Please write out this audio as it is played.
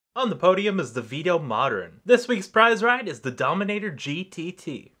On the podium is the Vito Modern. This week's prize ride is the Dominator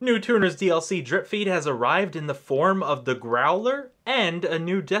GTT. New Tuners DLC drip feed has arrived in the form of the Growler and a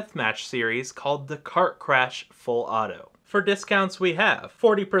new deathmatch series called the Kart Krash Full Auto. For discounts we have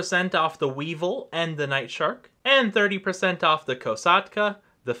 40% off the Weevil and the Night Shark, and 30% off the Kosatka,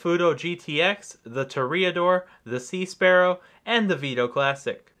 the Fudo GTX, the Toreador, the Sea Sparrow, and the Vito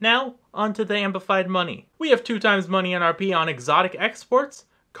Classic. Now, onto the amplified money. We have 2 times money NRP on exotic exports,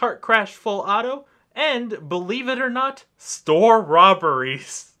 Kart Krash Full Auto, and, believe it or not, store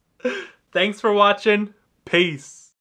robberies. Thanks for watching. Peace.